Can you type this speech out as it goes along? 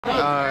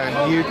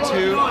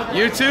YouTube.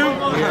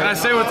 YouTube? Can I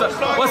say what's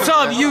up? What's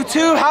up,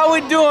 YouTube? How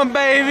we doing,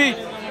 baby?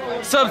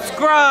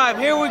 Subscribe.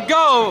 Here we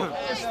go.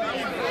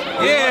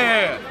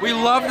 Yeah. We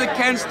love the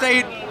Kent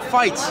State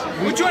fights.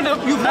 We trying to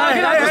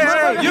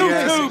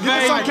YouTube, baby.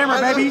 Get on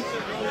camera, baby.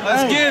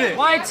 Let's get it.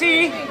 YT.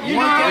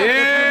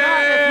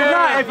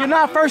 Yeah. If you're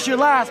not first, you're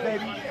last,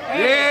 baby.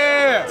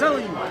 Yeah. I'm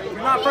telling you, if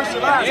you're not first,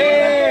 you're last.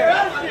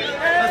 Yeah.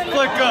 Let's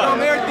click up.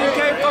 Everything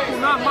came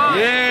fucking not mine.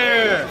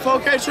 Yeah.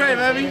 4K Trey,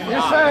 baby.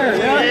 Yes, sir.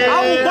 Yeah. I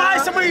will buy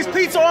some of these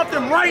pizza off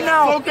them right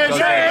now. 4K Trey.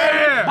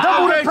 Yeah.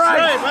 Double the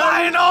price.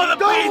 Buying all the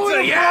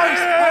pizza.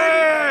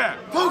 Yeah.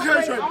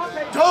 4K Trey.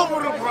 Double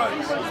the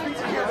price.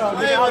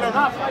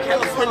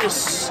 California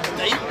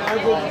State.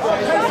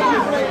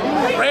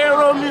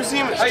 Railroad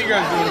Museum. How you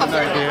guys doing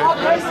tonight, dude?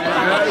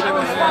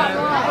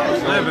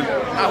 Living. I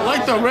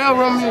like the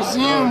Railroad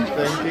Museum.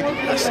 Thank you.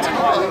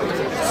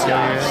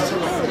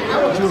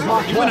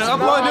 You wanna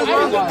upload this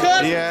one?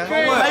 Yeah.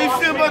 How you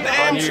feel about the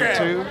Amtrak?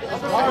 YouTube.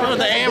 About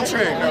the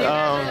Amtrak?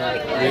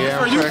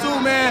 For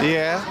YouTube, man.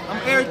 Yeah.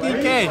 I'm Eric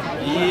DK.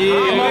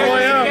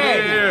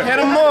 Yeah. Hit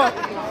him up.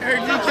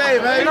 Eric DK,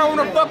 baby. You don't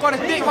want to fuck on a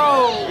thick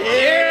hole.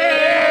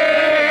 Yeah.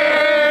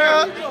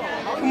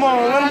 Come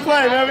on, let him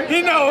play, baby.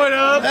 He know what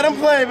up. Let him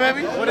play,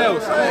 baby. What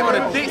else? On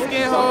a thick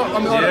skin hole. I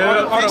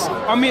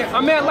mean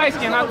light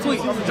skin. I tweet.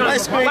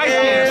 Light skin. Light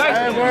skin. Light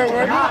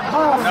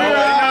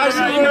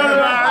skin.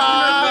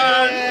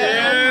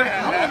 Word.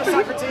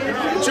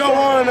 Joe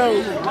Warren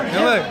though.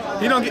 Hey, look,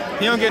 he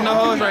don't get no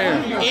hoes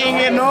right here. He ain't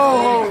getting no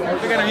hoes.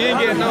 Look at him, he ain't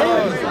getting no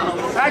hoes.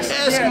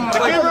 The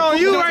camera on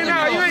you right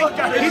now. You ain't.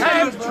 He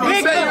said you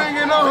ain't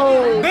getting no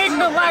hoes. Big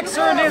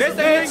relaxer in this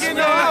He ain't getting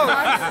no hoes.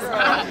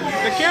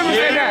 The camera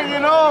said that.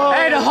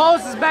 Hey, the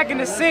host is back in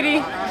the city.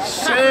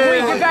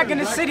 When we get back in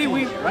the city,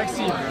 we.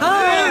 Listen.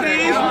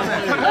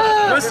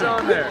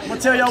 I'm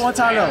gonna tell y'all one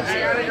time though.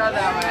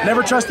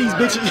 Never trust these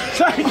bitches.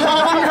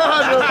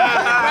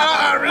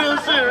 Real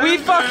shit. We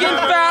fucking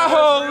fat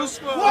hoes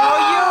all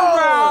year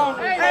round.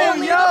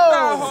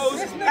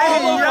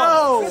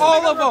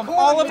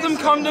 All of them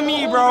come to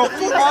me, bro.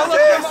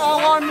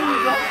 All on me,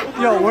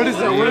 bro. Yo, what is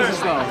that? What is this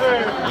stuff?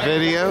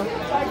 Video.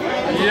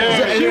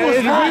 Yeah. She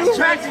was not.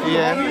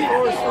 Yeah.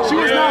 She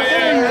was not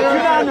in.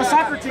 You're not on the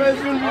soccer team.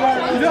 You're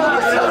not on the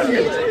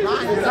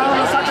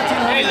soccer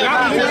team. Hey,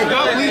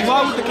 y'all please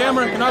vlog with the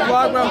camera. Can I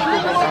vlog, bro?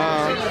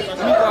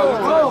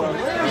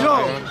 Yo,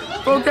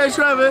 4K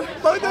Trevor.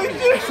 Fuck that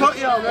shit. Fuck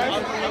y'all, man.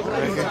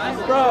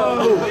 Bro,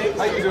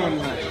 how you doing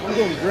tonight? I'm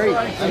doing great.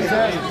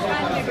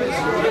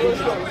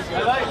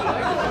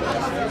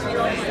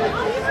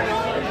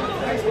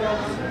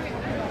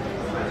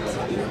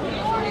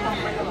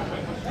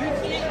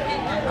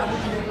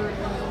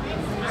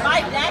 My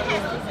dad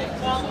has to sit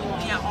following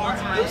me at all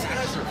times.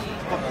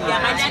 Yeah,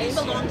 my daddy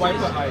belongs to me.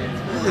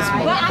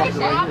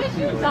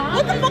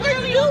 What the fuck are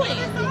you doing?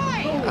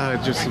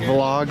 Just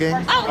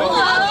vlogging. Oh,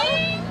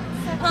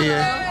 vlogging? Yeah.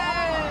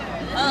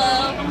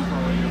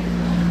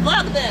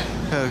 Vlog them.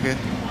 Okay.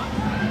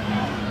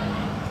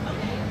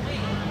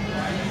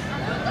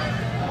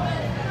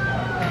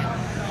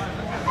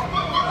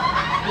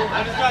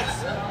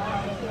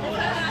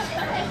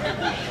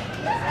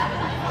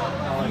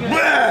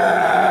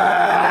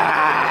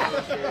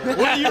 What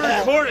are you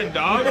recording,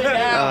 dog?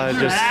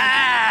 Just.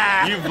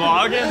 You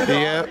vlogging?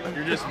 Yep.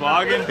 You're just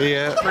vlogging?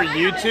 Yeah. For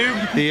YouTube?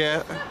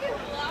 Yeah.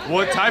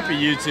 What type of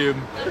YouTube?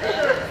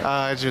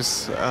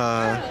 Just.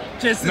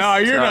 No,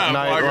 you're not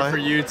nightlife. vlogging for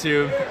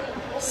YouTube.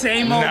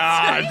 Same old.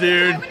 Nah,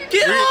 dude.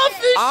 Get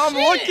off his I'm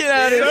shit. looking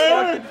at his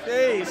fucking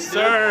face,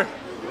 sir.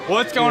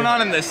 What's going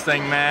on in this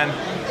thing, man?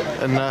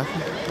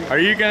 Are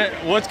you gonna?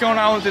 What's going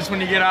on with this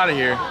when you get out of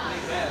here?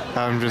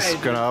 I'm just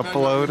gonna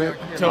upload it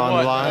To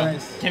what? online.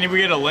 Can we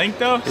get a link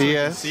though? So we can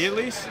Yes. see at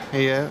least.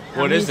 Yeah.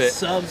 What is it?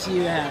 Subs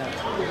you have?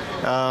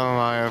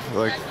 I have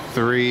like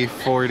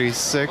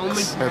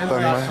 346 at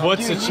the moment.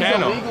 What's the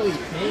channel?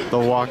 The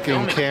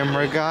Walking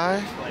Camera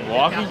Guy.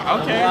 Walking?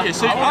 Okay. You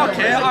see,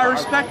 okay, I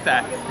respect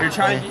that. You're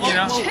trying, you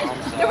know.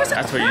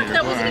 That's what you're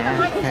doing.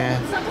 Yeah.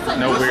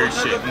 No weird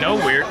shit. No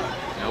weird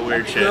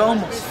shit. You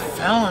almost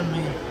fell on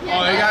me.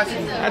 Oh, you got.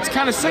 That's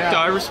kind of sick though.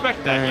 I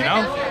respect that, you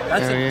know.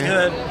 That's a Yeah.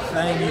 good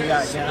thing you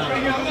got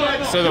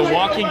going. So the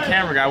walking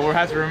camera guy, we'll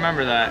have to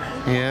remember that.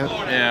 Yeah.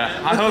 Yeah,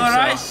 I Look what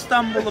I hope so.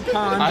 stumbled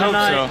upon I hope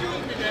tonight. so.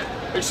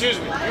 Excuse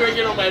me. You ain't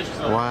get no badges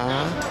though.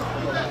 Wow.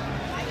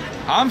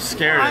 I'm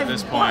scared at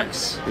this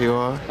point. You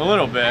are? A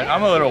little bit.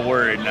 I'm a little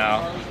worried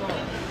now.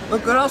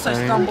 Look what else I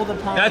stumbled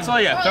upon. That's all.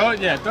 Yeah, throw it.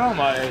 Yeah, throw them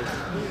my.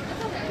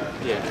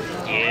 Yeah.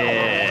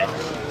 Yeah.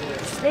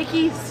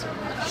 Steakies.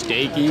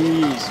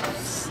 Steakies.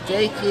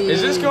 Steaky.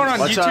 Is this going on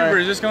What's YouTube our- or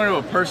is this going to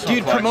a personal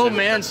Dude, collection? promote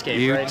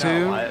Manscaped right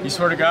YouTube? now. You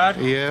swear to God?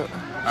 Yeah.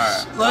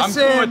 Alright. I'm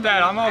Listen, cool with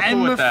that. I'm all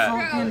cool with that. I'm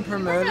a fucking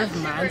promoter of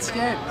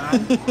Manscaped,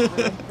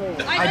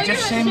 man. I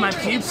just shaved my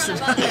pubes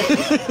tonight.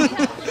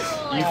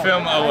 You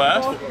film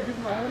OF?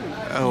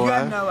 Oh, You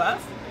got no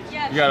F? Yeah,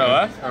 You got a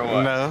left or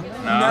what? No.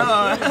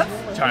 No.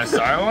 Trying to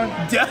start one?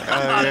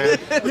 Yeah.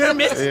 You're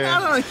missing Yeah.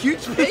 out on a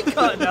huge pay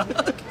cut, dog.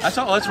 That's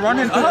all. Let's run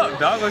it up,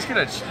 dog. Let's get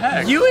a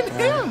check. You and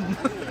him.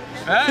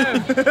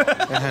 Man.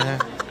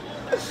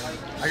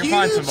 I can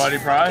find somebody,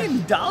 probably.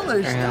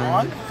 $dollars,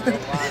 dog.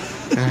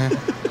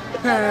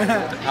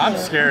 I'm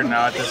scared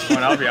now at this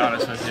point. I'll be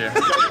honest with you.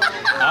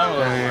 I'm a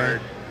little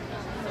worried.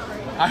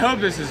 I hope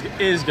this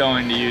is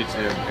going to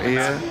YouTube.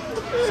 Yeah.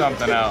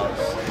 Something else.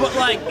 But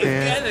like, if you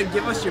had to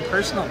give us your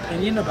personal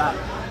opinion about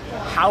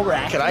how we're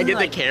acting. Can I get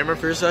like, the camera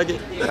for a second?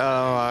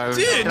 Oh, I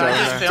Dude, don't know.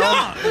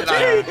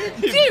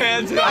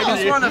 I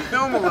just want to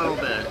film a little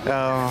bit.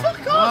 Oh.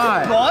 Fuck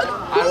off, bud.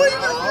 Who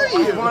even are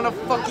you? I want to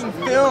fucking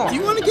film. Do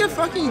you want to get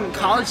fucking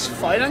college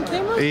fight on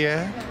camera?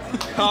 Yeah.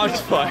 College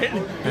fight.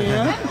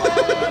 Yeah.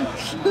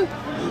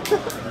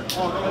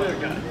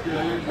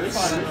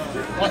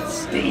 What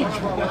stage?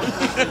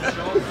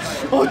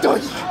 Oh,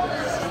 don't you?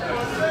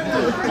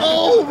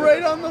 Oh,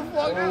 right on the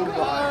fucking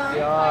car.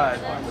 God.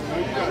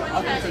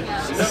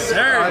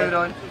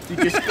 Sir.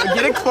 Just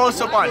get a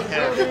close up on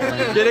him.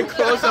 Get a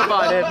close up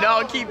on him.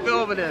 No, keep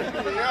filming him.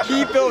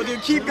 Keep filming,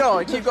 dude. Keep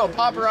going. Keep going.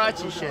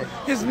 Paparazzi shit.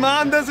 His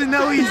mom doesn't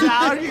know he's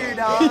out here,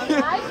 dog.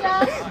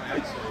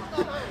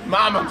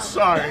 Mom, I'm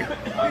sorry.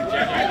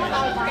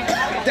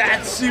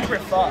 That's super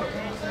fun.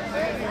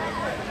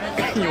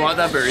 You want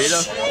that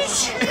burrito?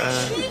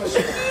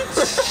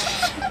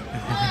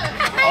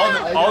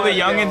 All the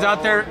youngins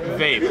out there,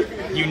 vape.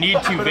 You need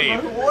to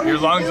vape. Your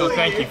lungs will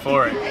thank you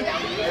for it.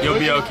 You'll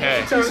be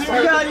okay.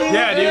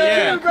 Yeah,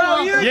 dude,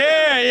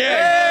 yeah.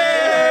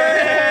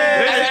 Yeah.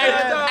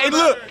 Hey,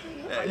 look.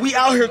 We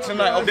out here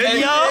tonight, okay? This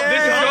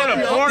is going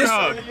to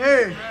Pornhub.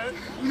 Hey,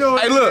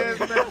 look.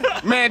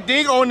 Man,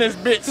 dig on this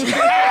bitch. Hey,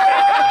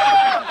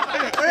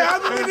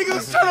 I'm gonna go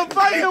try to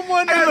fight him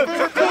one day.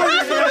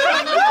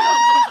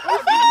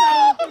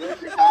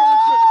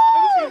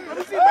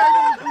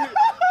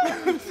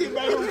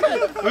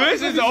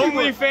 This is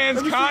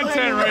OnlyFans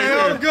content right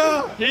here.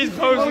 He's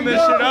posting this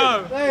shit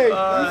up. Hey,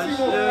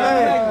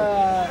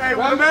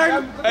 one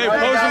man. Hey,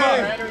 post them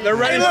up. They're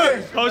ready.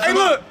 Post them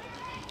up.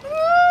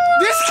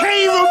 This can't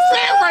even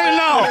fit right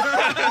now.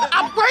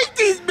 I break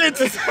these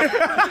bitches.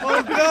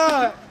 Oh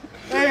God.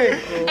 Hey,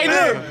 Hey,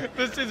 look.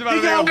 This is about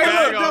to be a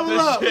bag off double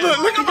up. this shit.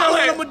 Look at my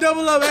leg. I'm gonna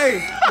double up.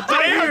 Hey,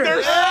 Damn,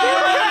 they're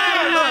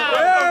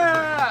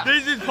They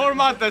just pulled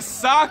them out the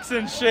socks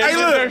and shit. Hey,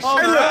 look. They're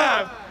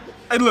strapped.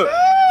 Hey, look.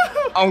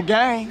 On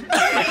gang.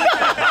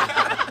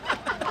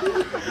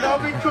 that'll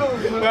be cool.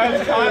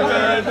 That's content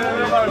right there.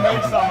 We're about to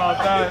make something out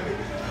that.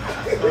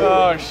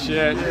 Oh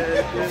shit.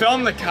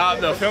 Film the cop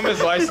though. Film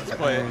his license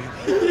plate.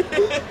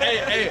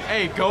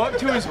 Hey, go up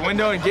to his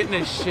window and get in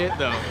his shit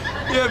though.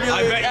 Yeah, be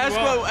I bet ask you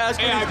won't. what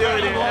Hey, he's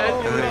doing here.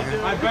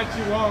 I bet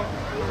you won't.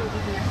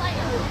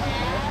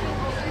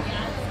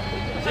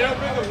 Get up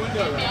in the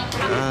window.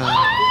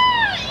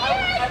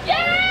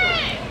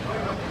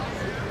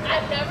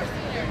 I've never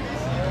seen her.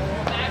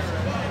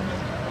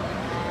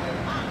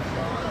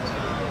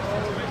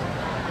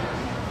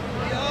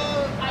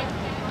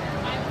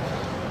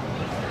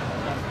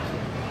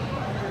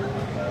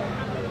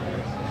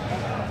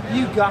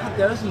 You got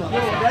those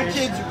motherfuckers. That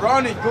kid's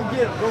running. Go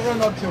get him. Go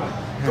run up to him.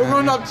 Go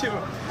run up to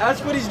him.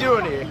 Ask what he's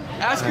doing here.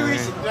 Ask who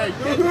he's. Hey,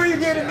 who are you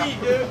here to meet,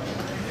 dude?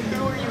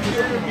 Who are you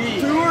here to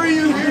meet? Who are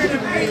you here to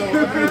meet?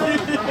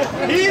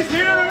 He's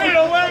here to meet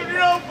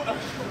 11-year-old.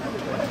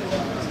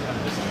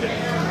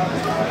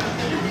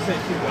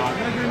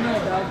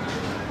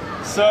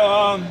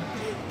 So,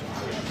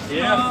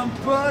 yeah,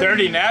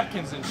 30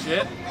 napkins and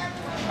shit.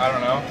 I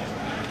don't know.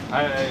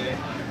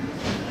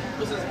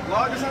 Was this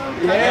vlog or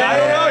something? I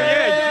don't know.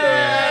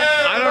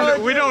 Yeah. I don't know.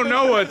 We don't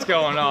know what's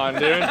going on,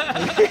 dude.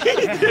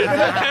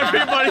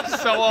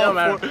 Everybody's so all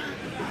for.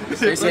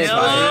 Let's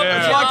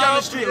walk down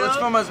the street. Let's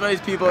film as many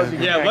people as we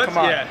can. Yeah, let's. Come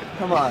on. Yeah.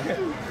 Come on.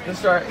 Let's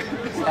start.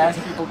 Ask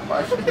people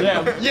questions.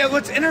 Yeah,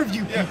 let's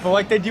interview people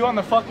like they do on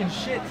the fucking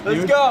shit.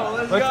 Let's dude. go.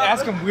 Let's go.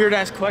 ask them weird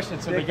ass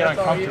questions so they get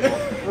uncomfortable.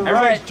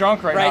 Everybody's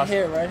drunk right now. Right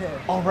here, right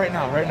here. Oh, right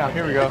now.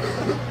 Here we go.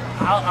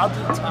 I'll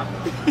do the top.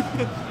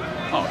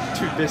 Oh,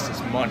 dude, this is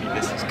money.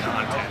 This is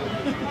content.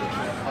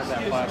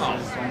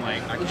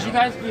 Would you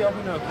guys be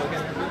open to a quick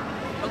interview?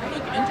 A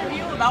quick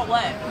interview about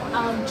what?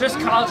 Just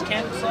college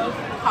campus life.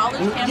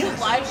 College campus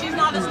life. She's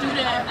not a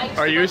student.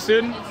 Are you a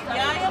student?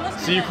 Yeah, I am a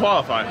student. So you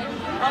qualify?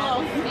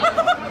 Oh.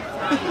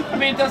 I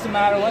mean, it doesn't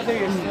matter whether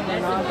you're a student or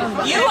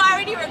not. You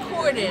already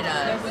recorded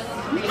us.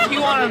 If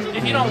you want to,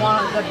 if you don't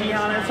want to be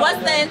on it, What's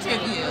the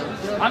interview?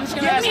 I'm just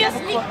gonna Give ask me a you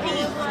sneak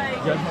peek.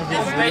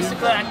 This is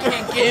basically I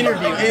can't get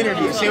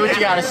Interview. See what you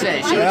gotta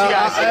say. See what you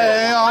gotta say.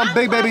 Hey, I'm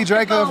Big Baby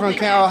Draco from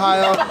Canton,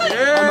 Ohio.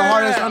 I'm the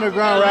hardest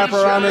underground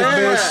rapper around this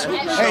bitch.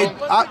 Hey,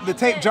 the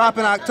tape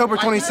dropping October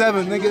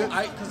 27th, nigga.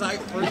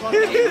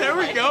 There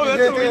we go.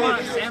 That's what we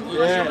want.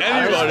 Yeah.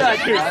 Anybody.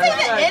 Did you say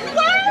the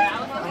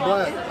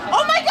N-word?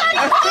 Oh my God!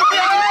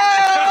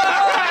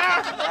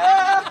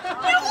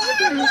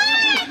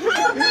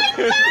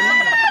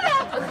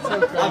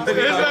 Is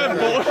that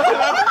bullshit?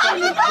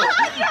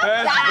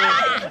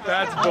 That's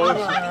That's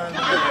bullshit.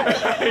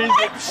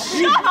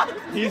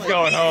 he's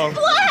going home.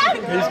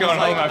 He's going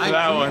home after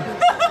that one.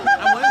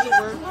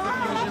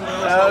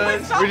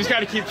 We just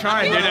gotta keep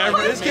trying, dude.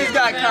 This kid's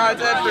got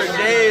content for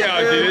days.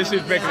 Yo, dude, this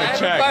is making a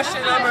check.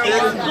 Question number 1.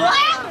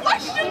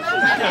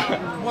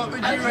 What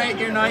would you rate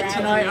your night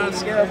tonight on a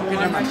scale of 1 to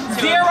 10?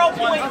 0.5.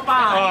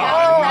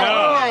 Oh,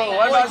 no.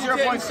 What about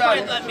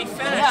 0.7? Let me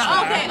finish.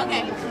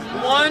 Okay.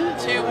 1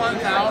 to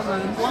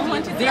 1,000.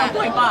 1 to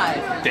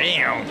 0.5.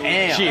 Damn.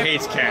 She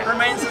hates Ken.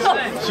 Remains the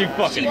same. She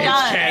fucking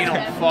hates Ken.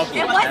 It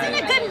wasn't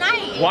a good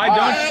night. Why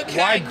don't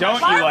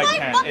you like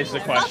Ken is the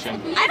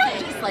question. I don't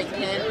dislike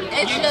Ken.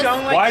 It's just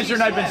Why has your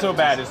night been so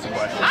bad is the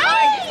question. I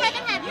haven't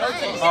had fun.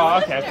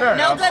 Oh, okay, fair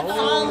No enough. good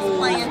songs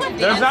playing today.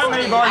 There's not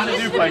many bars that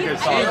do play good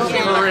songs.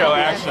 For real,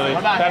 actually.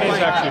 That is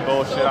actually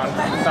bullshit on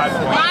side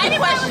point. My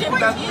question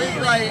for you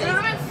is,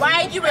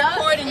 why are you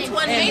recording 20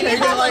 minutes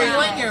of a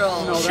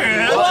 1-year-old?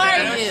 Who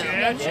are you?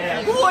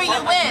 Who are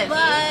you with?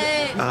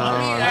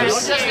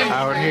 Just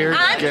out here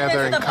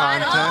gathering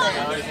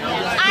content.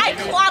 I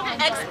clock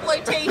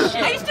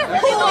exploitation.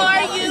 Who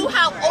are you?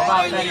 How old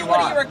are you?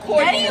 What are you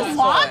recording? Betty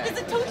Walk? Is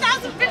it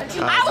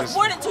 2015? I was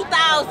born in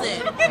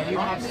 2000.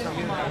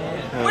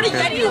 What are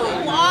you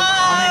doing?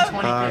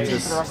 I'm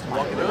just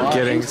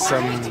getting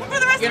some You're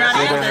not good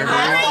answering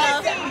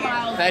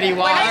interview. Betty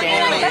Walk.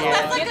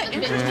 That's like an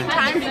interesting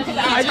time to be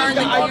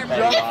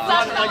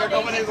Like a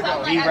couple days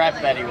ago. We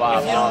rep Betty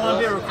Walk.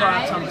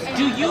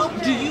 Do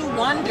you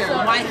wonder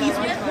why he's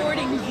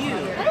recording you?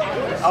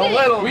 A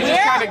little. We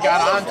just kind of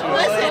got onto it.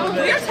 Listen,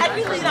 we're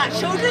technically not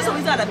children, so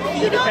he's not a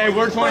pedo. Hey,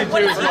 we're 22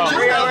 as well.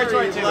 We're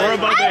 22. We're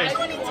above I'm age.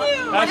 22.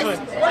 That's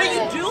What are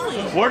you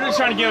doing? We're just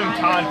trying to give him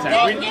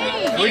content.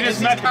 We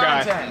just met the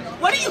guy.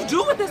 What do you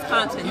do with this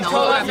content? No,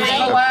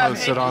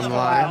 Post it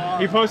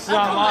online. He posted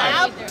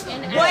online.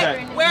 What's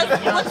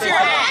your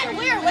ad?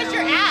 What's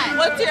your ad?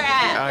 What's your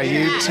ad?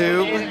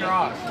 YouTube.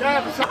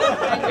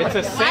 It's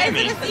a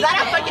Sammy. Is that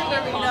a fucking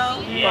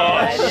burrito? Oh,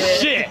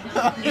 shit.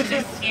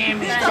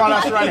 Got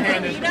us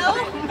right-handed.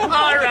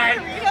 All right.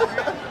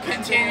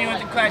 Continue with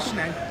the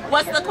questioning.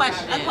 What's the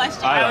question? A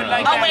question. I don't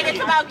know. Oh wait, it's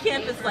about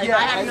campus life.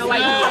 I have no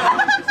idea. I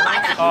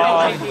have no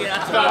idea.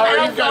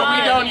 We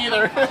don't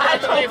either.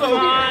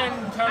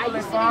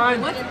 Totally fine.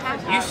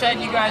 You said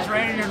you guys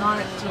rated your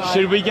night tonight.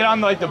 Should we get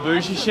on like the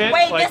bougie shit?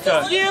 Wait, like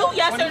this is you?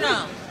 Yes or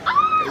no?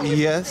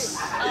 Yes.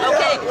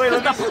 Okay,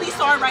 because the police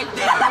are right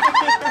there.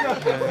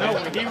 No,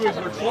 he was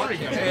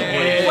recording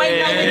it. Wait,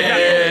 no,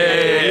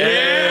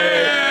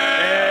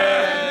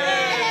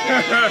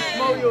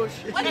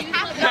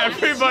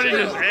 Everybody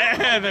just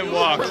and then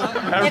walks.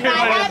 Everybody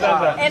just does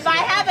that. If I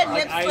have a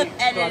nip slip,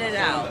 edit it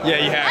out.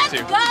 Yeah, you have to.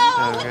 Let's go.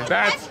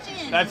 Okay.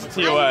 That's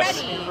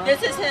TOS.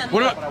 This is him.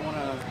 What about?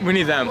 We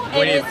need them.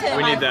 We need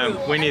them.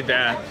 Group. We need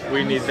that.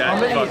 We need that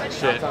fucking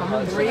shit.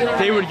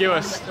 They would give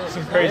us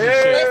some crazy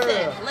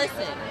shit.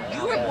 Listen.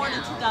 You were born in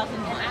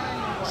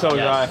 2001. So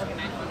did I.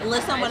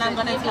 Listen what I'm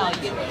gonna tell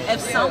you. If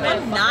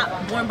someone not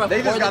born before the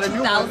 2000s is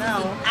an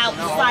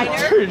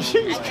outsider,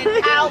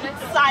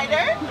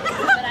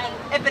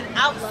 if an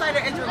outsider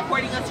is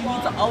recording us, you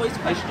need to always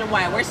question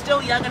why. We're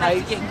still young enough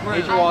to get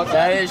groomed.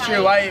 That is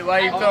true. Why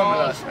are you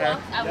filming us, man?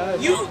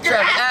 You're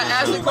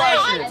ask the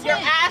question. You're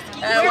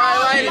asking.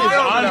 Why are you On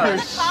filming her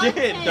us?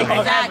 shit, dog.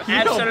 Exactly. You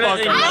don't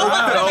fucking I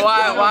So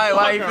why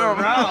are you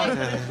filming us?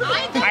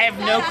 I have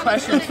no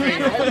questions for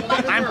you.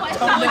 I'm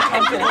totally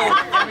comfortable.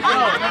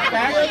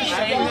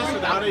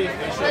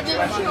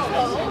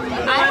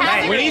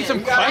 We need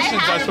some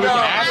questions so we can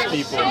ask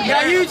people.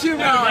 Got YouTube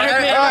now.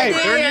 Right.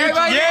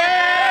 Everybody.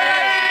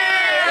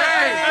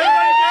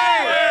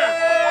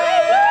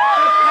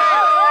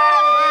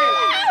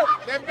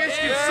 That bitch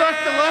can suck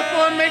the left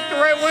one, make the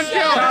right one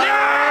kill.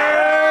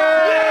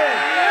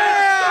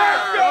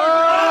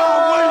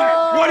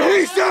 What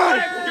he said!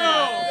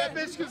 That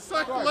bitch can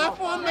suck the left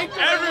one, make the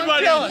right one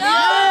Everybody! kill.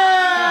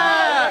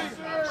 Yeah!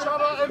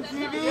 Shout out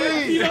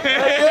MTV.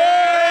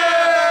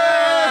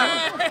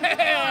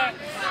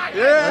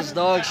 That's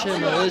dog shit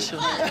militia.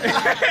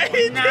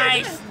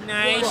 Nice.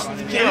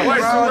 What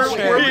are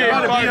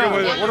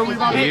we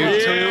about to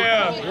YouTube.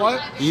 Yeah. What?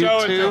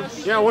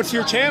 YouTube. Yeah, what's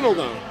your channel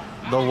though?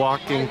 The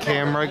walking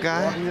camera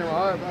guy.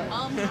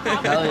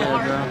 Hell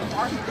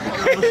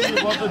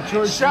yeah,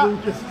 bro.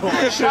 Shout This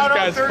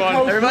guy's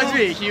fun. There must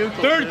be a Hugh.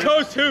 Third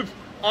Coast Hoops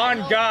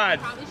on God.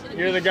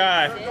 You're the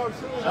guy.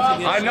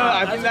 I know.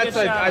 I think that's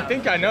like. I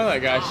think I know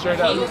that guy. Straight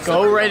up.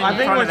 Go right in I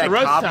think it front was of the that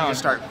Roast cop Town. and just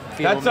start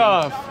filming.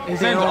 That's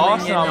his name's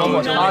Austin. I'm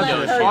almost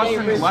positive.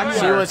 Austin Lexer.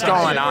 See what's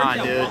going on,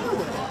 dude.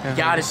 You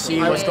gotta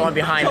see what's going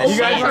behind the You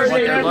guys scenes, heard what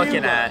the they're interview?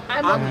 looking at. You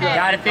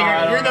gotta figure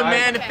it. You're the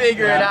man to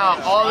figure it out.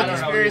 All the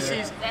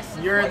conspiracies,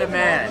 you're the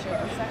man.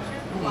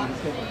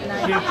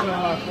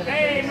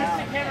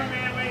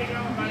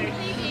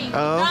 Oh.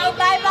 Oh,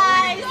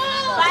 bye-bye.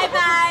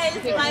 Bye-bye.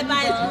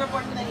 Bye-bye. We're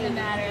working on your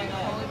matter.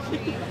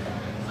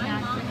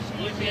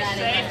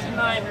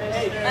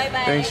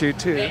 Bye-bye. Thanks, you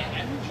too.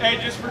 Hey,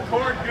 just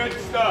record good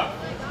stuff.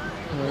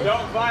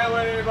 Don't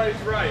violate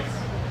anybody's rights.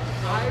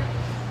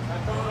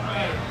 That's all that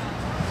matters.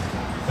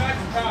 Back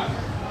to top.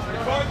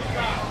 Record the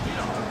top.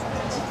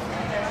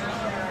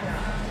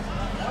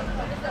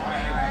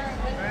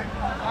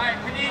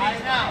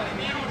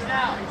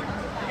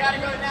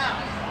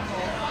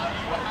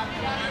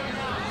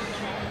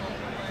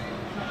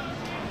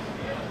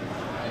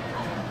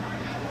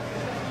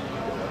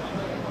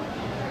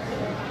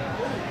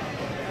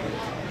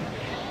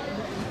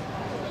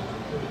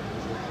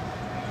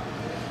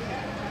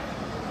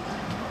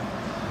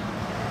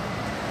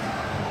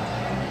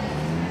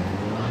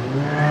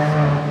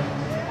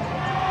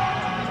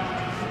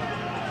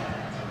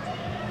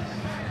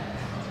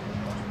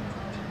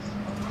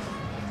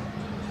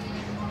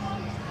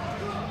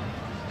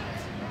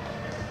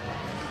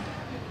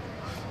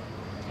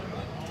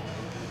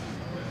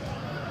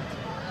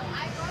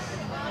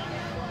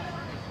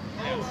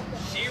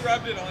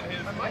 rubbed it on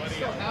his money.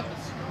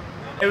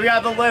 Hey, we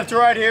got the lift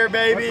right here,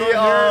 baby. We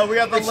got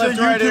the lift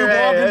right here.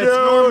 Hey, it's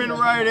Norman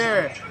right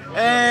here.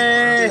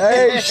 Hey,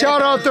 Hey,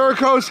 shout out Third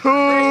Coast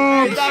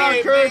Hoops. shout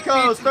out Third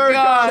Coast, Third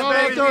Coast,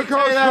 baby. Third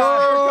Coast Third Coast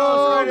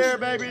right Hoops. here,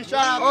 baby.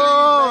 Shout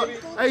out, baby.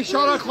 Hey,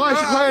 shout out Clash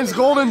of Clans,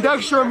 Golden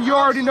Dextrum. You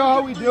already know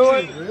how we do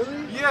it.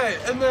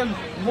 Yeah, and then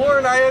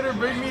Lauren, I had her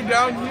bring me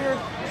down here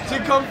to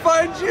come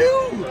find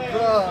you.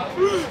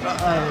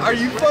 Are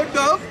you fucked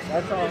up?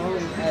 That's all.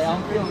 Hey,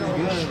 I'm feeling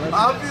good.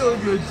 I'm feeling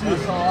good too.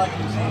 That's all I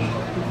can say.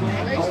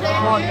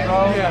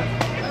 Yeah.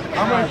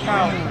 I'm gonna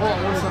count.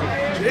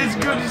 It's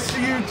good to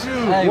see you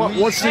too. Hey,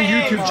 What's the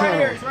YouTube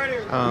channel?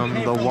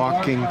 The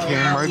walking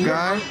camera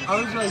guy. I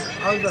was like,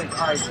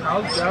 alright,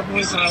 I'll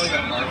definitely probably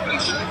get Mark.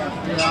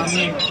 Yeah, I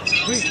mean,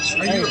 Wait,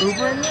 are you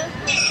Ubering there?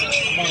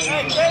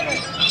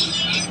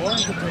 Lauren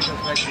can take us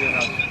back to your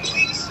house.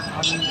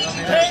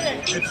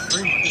 It's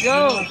free. yo.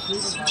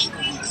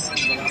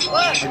 I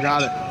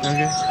got it.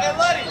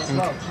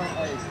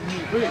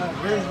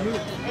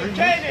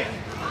 Okay.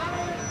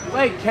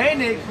 Wait,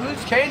 Koenig?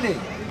 Who's Koenig?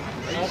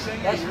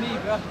 That's me,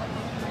 bro.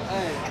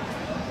 Hey.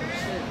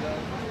 Shit, bro.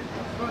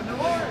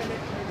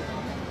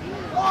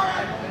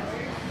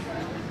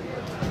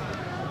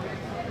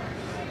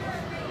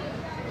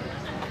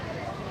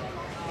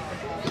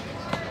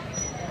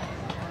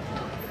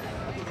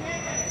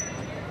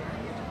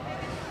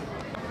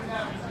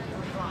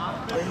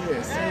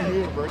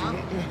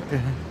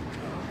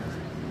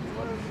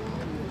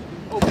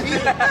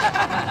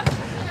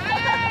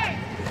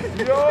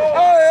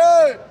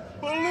 Hey,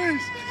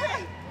 police!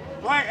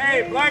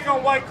 Black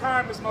on white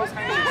crime is most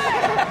heinous.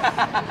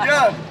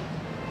 Yeah.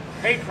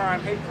 Hate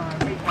crime, hate crime,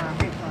 hate crime,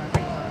 hate crime, hate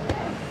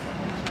crime.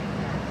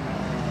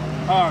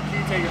 Oh,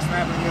 can you take a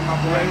snap and get my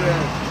boy?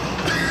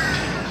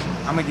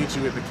 I'm gonna get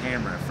you with the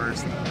camera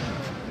first.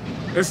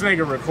 This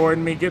nigga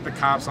recording me, get the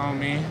cops on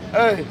me.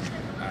 Hey.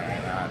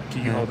 Alright,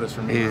 can you hold this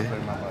for me real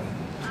quick, my buddy?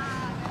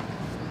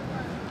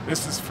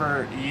 This is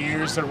for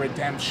years of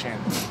redemption.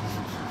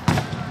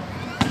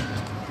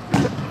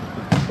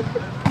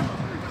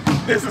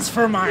 This is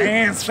for my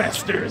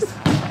ancestors.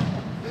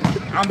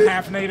 I'm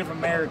half Native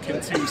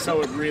American too,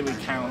 so it really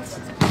counts.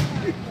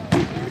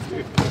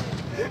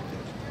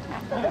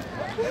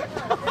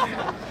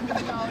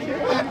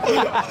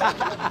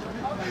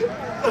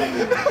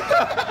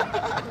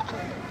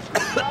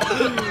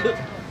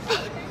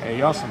 Hey,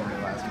 y'all some real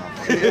ass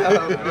motherfuckers.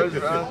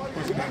 Yeah,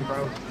 What's your name,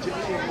 bro?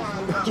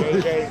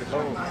 JJ the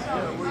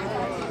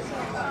Boom.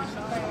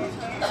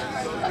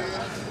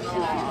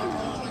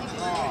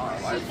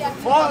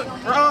 Fuck,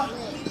 bro.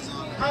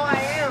 Oh,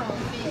 I am.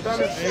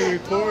 Are you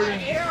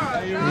recording?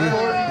 Are you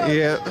recording?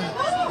 Yeah.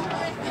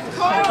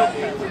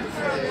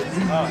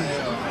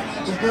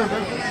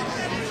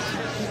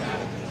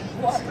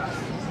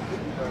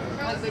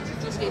 Like, you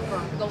just get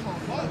from. Go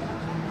home.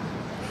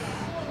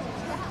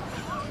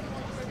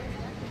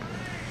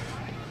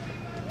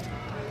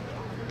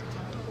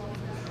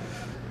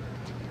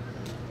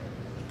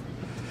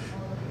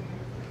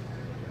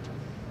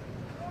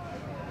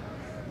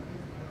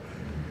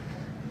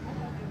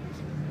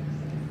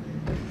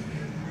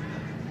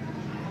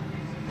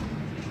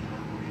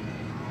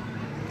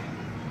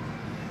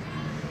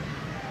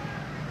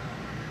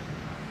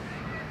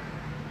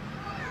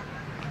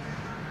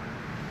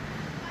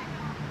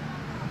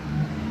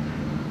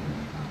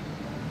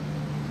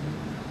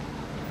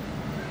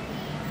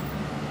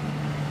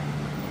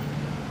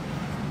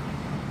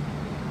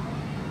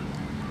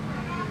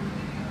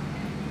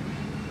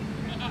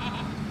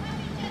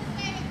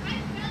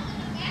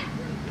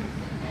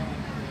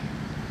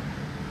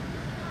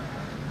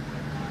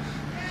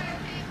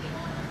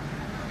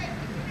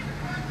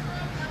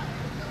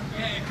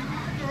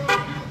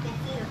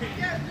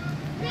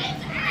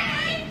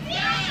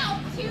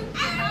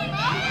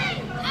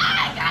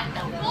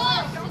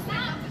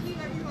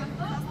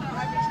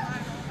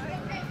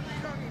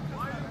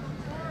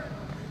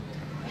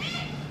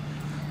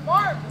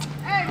 Mark!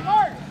 Hey,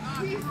 Mark!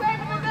 He's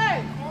saving the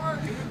day! Mark,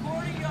 he's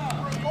recording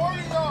y'all.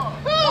 Recording y'all.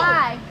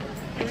 Why?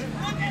 Hey,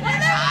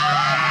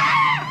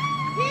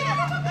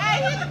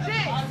 he's the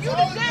jinx! You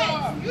the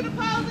jinx! You the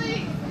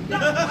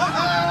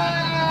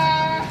police!